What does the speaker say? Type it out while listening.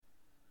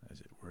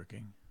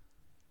working?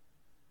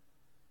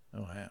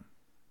 Oh, I am.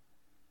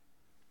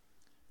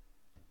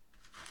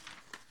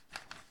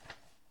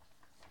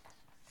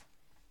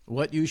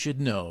 What you should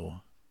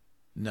know,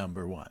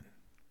 number 1.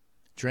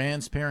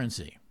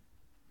 Transparency.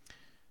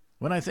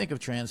 When I think of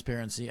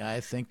transparency,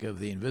 I think of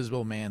the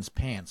invisible man's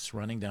pants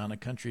running down a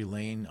country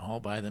lane all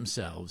by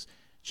themselves,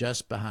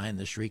 just behind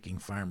the shrieking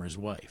farmer's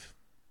wife.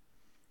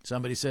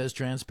 Somebody says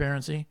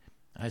transparency,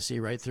 I see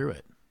right through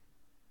it.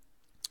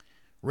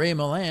 Ray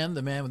Milland,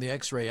 the man with the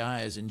X-ray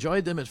eyes,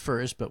 enjoyed them at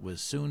first, but was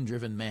soon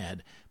driven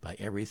mad by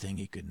everything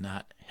he could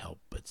not help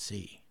but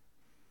see.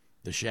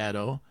 The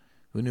Shadow,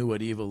 who knew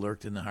what evil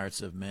lurked in the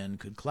hearts of men,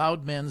 could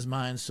cloud men's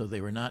minds so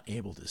they were not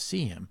able to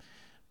see him.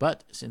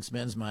 But since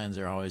men's minds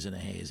are always in a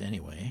haze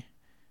anyway,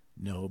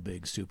 no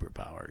big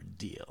superpower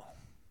deal.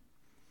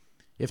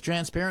 If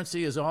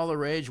transparency is all the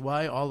rage,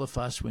 why all the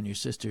fuss when your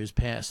sisters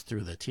pass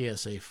through the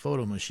TSA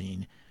photo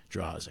machine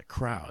draws a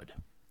crowd?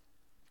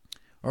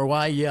 Or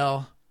why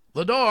yell,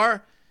 "The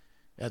door!"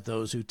 at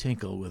those who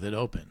tinkle with it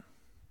open?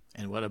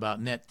 And what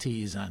about net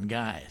tees on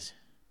guys?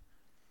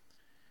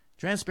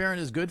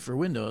 Transparent is good for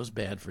windows,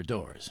 bad for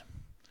doors.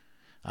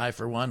 I,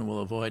 for one, will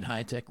avoid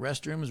high-tech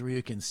restrooms where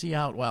you can see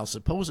out while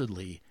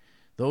supposedly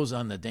those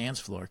on the dance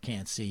floor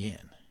can't see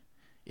in.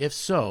 If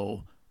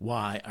so,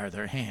 why are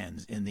their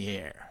hands in the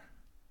air?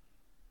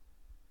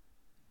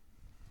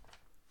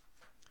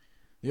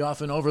 The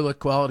often overlooked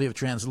quality of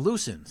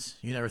translucence,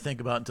 you never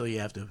think about until you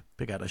have to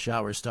pick out a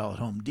shower stall at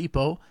Home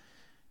Depot,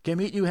 can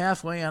meet you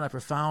halfway on a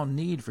profound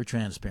need for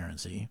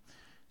transparency,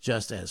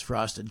 just as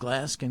frosted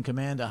glass can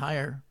command a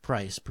higher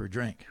price per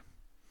drink.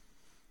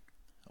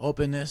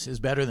 Openness is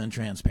better than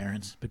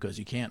transparency because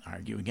you can't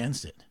argue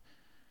against it.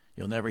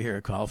 You'll never hear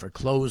a call for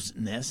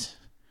closedness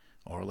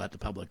or let the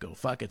public go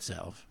fuck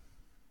itself.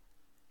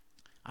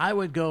 I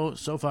would go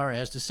so far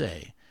as to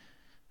say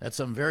that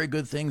some very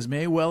good things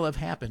may well have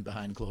happened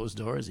behind closed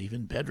doors,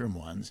 even bedroom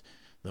ones,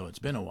 though it's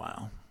been a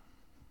while.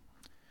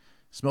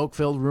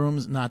 Smoke-filled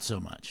rooms, not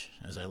so much,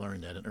 as I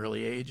learned at an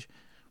early age,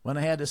 when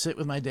I had to sit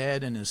with my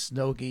dad and his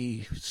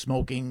smoky,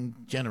 smoking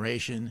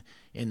generation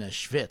in the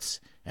schwitz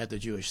at the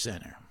Jewish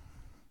Center.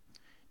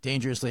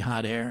 Dangerously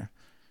hot air,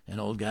 and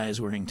old guys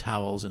wearing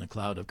towels in a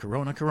cloud of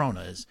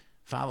coronas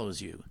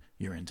follows you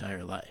your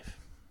entire life.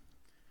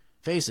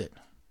 Face it,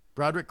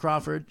 Broderick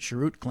Crawford,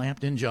 cheroot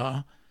clamped in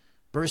jaw,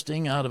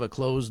 bursting out of a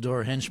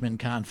closed-door henchman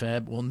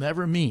confab will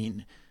never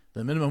mean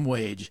the minimum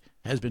wage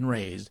has been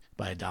raised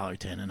by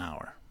 $1.10 an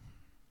hour.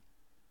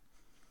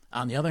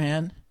 On the other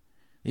hand,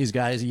 these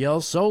guys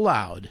yell so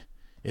loud,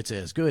 it's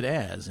as good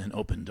as an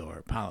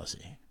open-door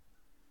policy.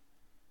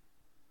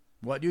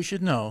 What you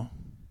should know,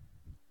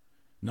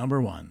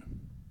 number 1,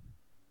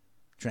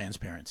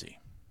 transparency.